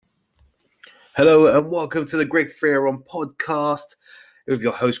Hello and welcome to the Greg Fearon podcast with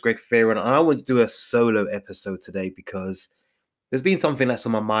your host Greg Fearon. I want to do a solo episode today because there's been something that's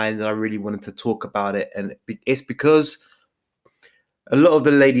on my mind and I really wanted to talk about it. And it's because a lot of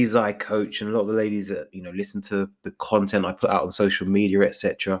the ladies I coach and a lot of the ladies that listen to the content I put out on social media,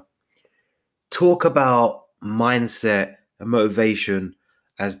 etc., talk about mindset and motivation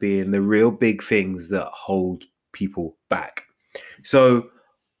as being the real big things that hold people back. So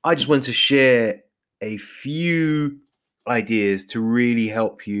I just want to share a few ideas to really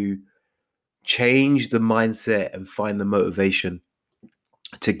help you change the mindset and find the motivation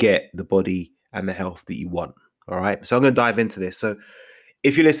to get the body and the health that you want. All right. So I'm going to dive into this. So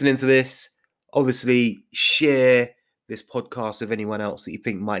if you're listening to this, obviously share this podcast with anyone else that you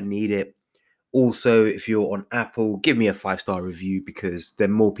think might need it. Also, if you're on Apple, give me a 5-star review because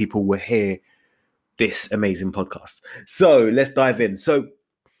then more people will hear this amazing podcast. So let's dive in. So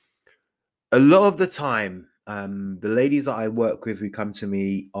a lot of the time, the ladies that I work with who come to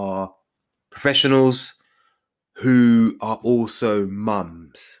me are professionals who are also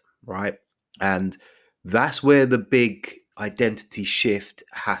mums, right? And that's where the big identity shift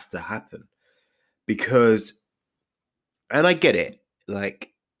has to happen because, and I get it,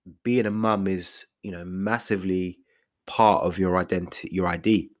 like being a mum is, massively part of your identity, your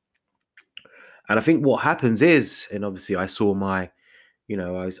ID. And I think what happens is, and obviously I saw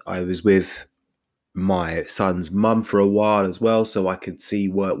I was with my son's mum for a while as well, so I could see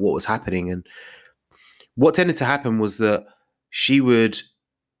what was happening. And what tended to happen was that she would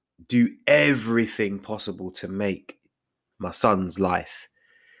do everything possible to make my son's life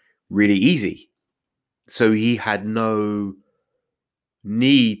really easy. So he had no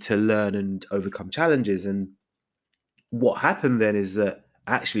need to learn and overcome challenges. And what happened then is that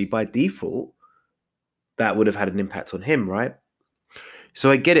actually by default, that would have had an impact on him, right? So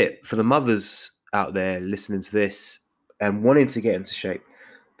I get it for the mothers out there listening to this and wanting to get into shape.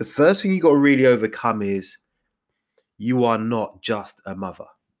 The first thing you got to really overcome is you are not just a mother.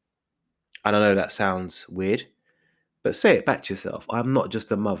 And I know that sounds weird, but say it back to yourself. I'm not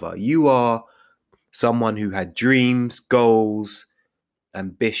just a mother. You are someone who had dreams, goals,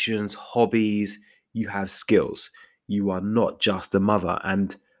 ambitions, hobbies. You have skills. You are not just a mother.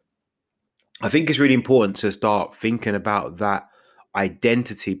 And I think it's really important to start thinking about that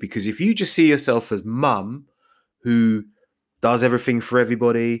identity because if you just see yourself as mum who does everything for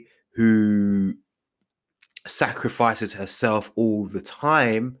everybody, who sacrifices herself all the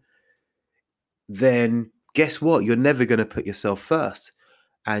time, then guess what? You're never going to put yourself first.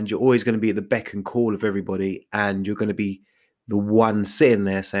 And you're always going to be at the beck and call of everybody. And you're going to be the one sitting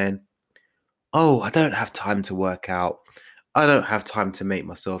there saying, oh, I don't have time to work out. I don't have time to make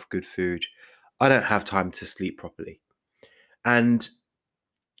myself good food. I don't have time to sleep properly. And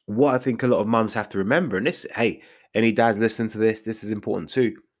what I think a lot of mums have to remember, and this, hey, any dads listening to this is important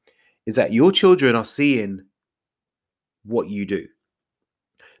too, is that your children are seeing what you do.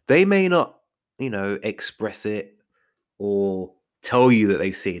 They may not, express it or tell you that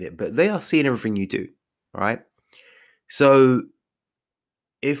they've seen it, but they are seeing everything you do, right? So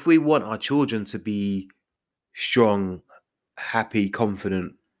if we want our children to be strong, happy,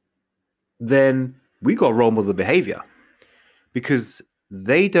 confident, then we got to role model the behavior because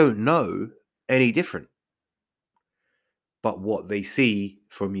they don't know any different but what they see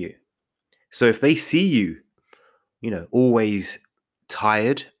from you. So if they see you, always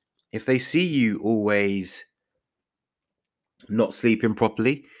tired, if they see you always not sleeping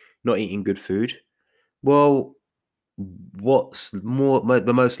properly, not eating good food, well, what's the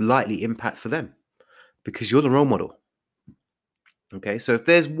most likely impact for them? Because you're the role model. Okay, so if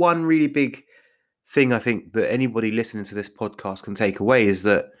there's one really big thing I think that anybody listening to this podcast can take away is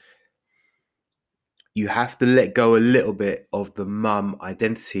that you have to let go a little bit of the mum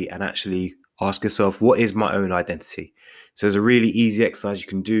identity and actually ask yourself, what is my own identity? So there's a really easy exercise you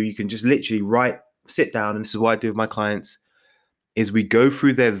can do. You can just literally sit down, and this is what I do with my clients, is we go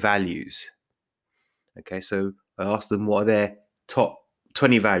through their values. Okay, so I ask them what are their top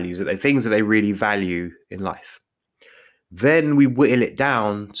 20 values, that they things that they really value in life. Then we whittle it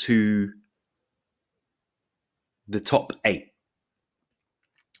down to the top 8.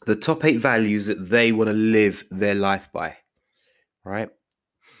 The top 8 values that they want to live their life by, right?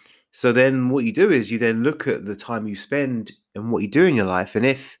 So then what you do is you then look at the time you spend and what you do in your life. And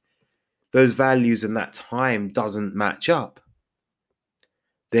if those values and that time doesn't match up,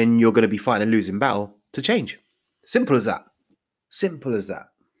 then you're going to be fighting a losing battle to change. Simple as that. Simple as that.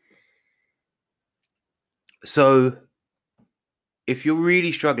 So if you're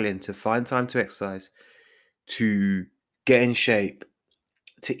really struggling to find time to exercise, to get in shape,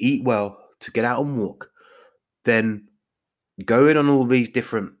 to eat well, to get out and walk, then going on all these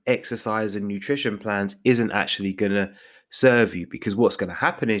different exercise and nutrition plans isn't actually going to serve you, because what's going to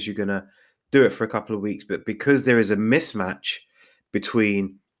happen is you're going to do it for a couple of weeks, but because there is a mismatch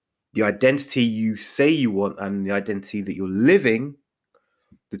between the identity you say you want and the identity that you're living,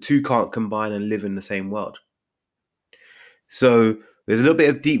 the two can't combine and live in the same world. So there's a little bit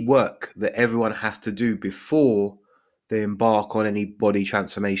of deep work that everyone has to do before they embark on any body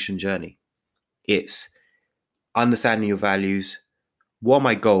transformation journey. It's understanding your values. What are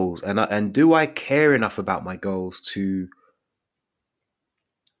my goals? And do I care enough about my goals to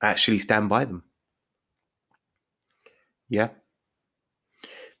actually stand by them? Yeah.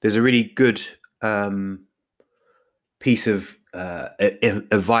 There's a really good piece of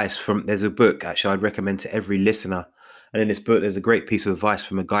advice there's a book, actually, I'd recommend to every listener. And in this book, there's a great piece of advice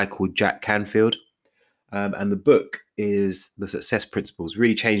from a guy called Jack Canfield. And the book is The Success Principles.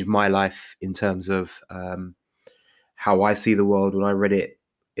 Really changed my life in terms of how I see the world when I read it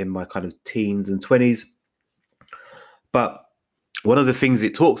in my kind of teens and 20s. But one of the things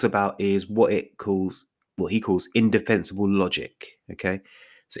it talks about is what he calls indefensible logic. Okay.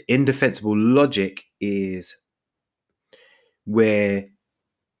 So indefensible logic is where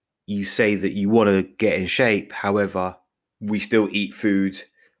you say that you want to get in shape. However, we still eat food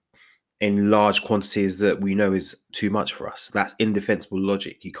in large quantities that we know is too much for us. That's indefensible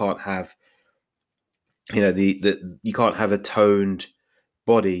logic. You can't have, you can't have a toned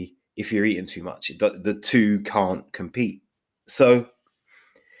body if you're eating too much. The two can't compete. So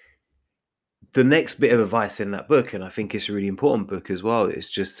the next bit of advice in that book, and I think it's a really important book as well,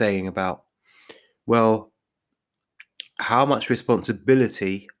 is just saying about, well, how much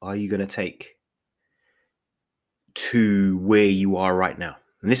responsibility are you going to take to where you are right now?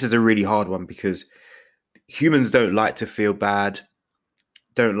 And this is a really hard one, because humans don't like to feel bad,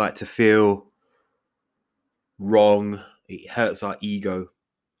 don't like to feel wrong. It hurts our ego.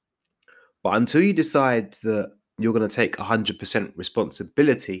 But until you decide that you're going to take 100%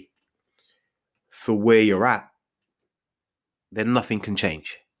 responsibility for where you're at, then nothing can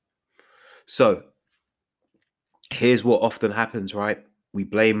change. So here's what often happens, right? We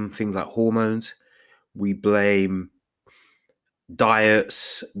blame things like hormones. We blame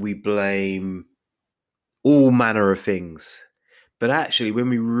diets. We blame all manner of things. But actually, if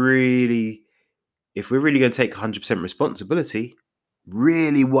we're really going to take 100% responsibility,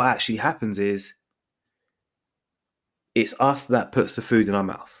 really what actually happens is it's us that puts the food in our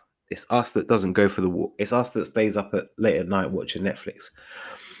mouth. It's us that doesn't go for the walk. It's us that stays up late at night watching Netflix.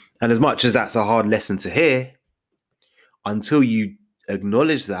 And as much as that's a hard lesson to hear, until you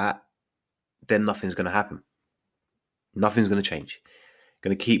acknowledge that, then nothing's going to happen. Nothing's going to change.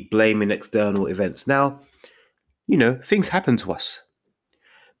 Going to keep blaming external events. Now, things happen to us.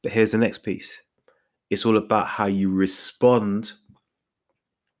 But here's the next piece. It's all about how you respond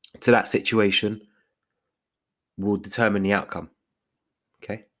to that situation will determine the outcome.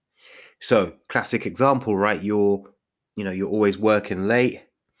 Okay. So, classic example, right? You're always working late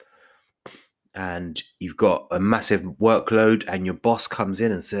and you've got a massive workload, and your boss comes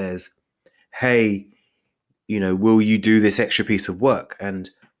in and says, hey, will you do this extra piece of work? And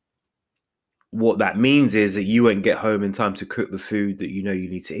what that means is that you won't get home in time to cook the food that you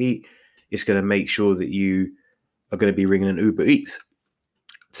need to eat. It's going to make sure that you are going to be ringing an Uber Eats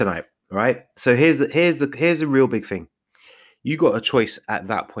tonight, right? So here's the real big thing. You got a choice at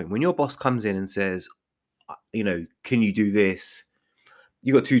that point. When your boss comes in and says, can you do this?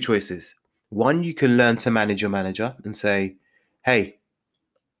 You got two choices. One, you can learn to manage your manager and say, hey,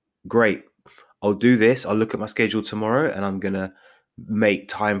 great, I'll do this. I'll look at my schedule tomorrow and I'm going to make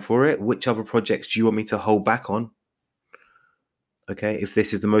time for it. Which other projects do you want me to hold back on? Okay, if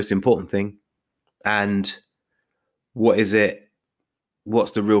this is the most important thing. And what is it?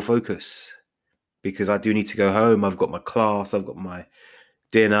 What's the real focus? Because I do need to go home. I've got my class. I've got my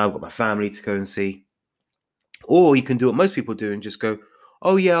dinner. I've got my family to go and see. Or you can do what most people do and just go,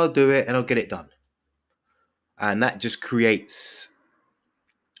 oh yeah, I'll do it and I'll get it done. And that just creates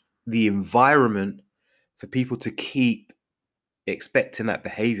the environment for people to keep expecting that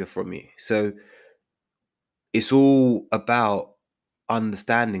behavior from you. So it's all about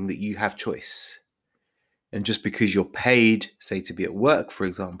understanding that you have choice. And just because you're paid, say, to be at work, for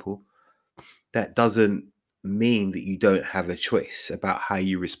example, that doesn't mean that you don't have a choice about how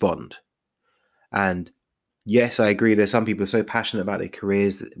you respond. And yes, I agree. There's some people who are so passionate about their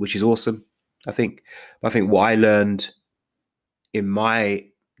careers, which is awesome. I think what I learned in my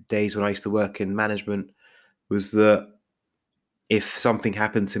days when I used to work in management was that if something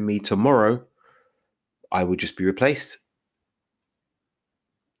happened to me tomorrow, I would just be replaced.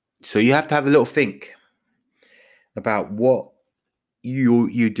 So you have to have a little think about what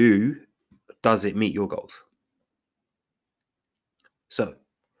you do. Does it meet your goals? So,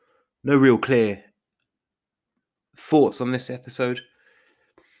 no real clear thoughts on this episode,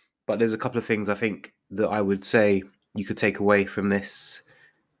 but there's a couple of things I think that I would say you could take away from this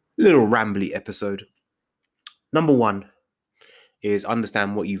little rambly episode. Number one is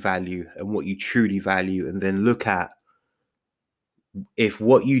understand what you value and what you truly value, and then look at if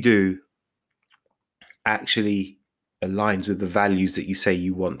what you do actually aligns with the values that you say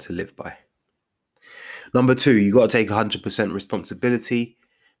you want to live by. Number two, you got to take 100% responsibility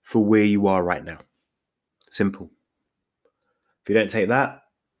for where you are right now. Simple. If you don't take that,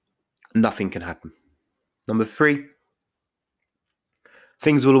 nothing can happen. Number three,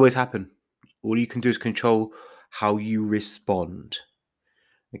 things will always happen. All you can do is control how you respond.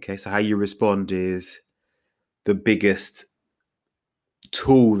 Okay, so how you respond is the biggest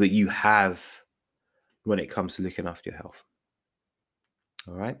tool that you have when it comes to looking after your health.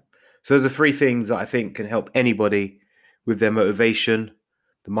 All right. So those are three things that I think can help anybody with their motivation,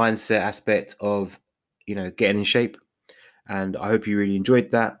 the mindset aspect of, getting in shape. And I hope you really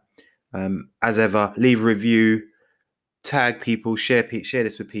enjoyed that. As ever, leave a review, tag people, share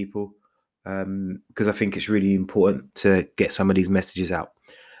this with people, because I think it's really important to get some of these messages out.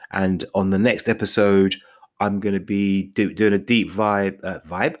 And on the next episode, I'm going to be doing a deep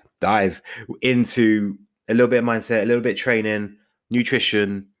dive into a little bit of mindset, a little bit of training,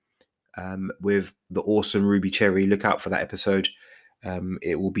 nutrition, with the awesome Ruby Cherry. Look out for that episode.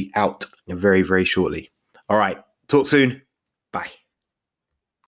 It will be out very, very shortly. All right. Talk soon. Bye.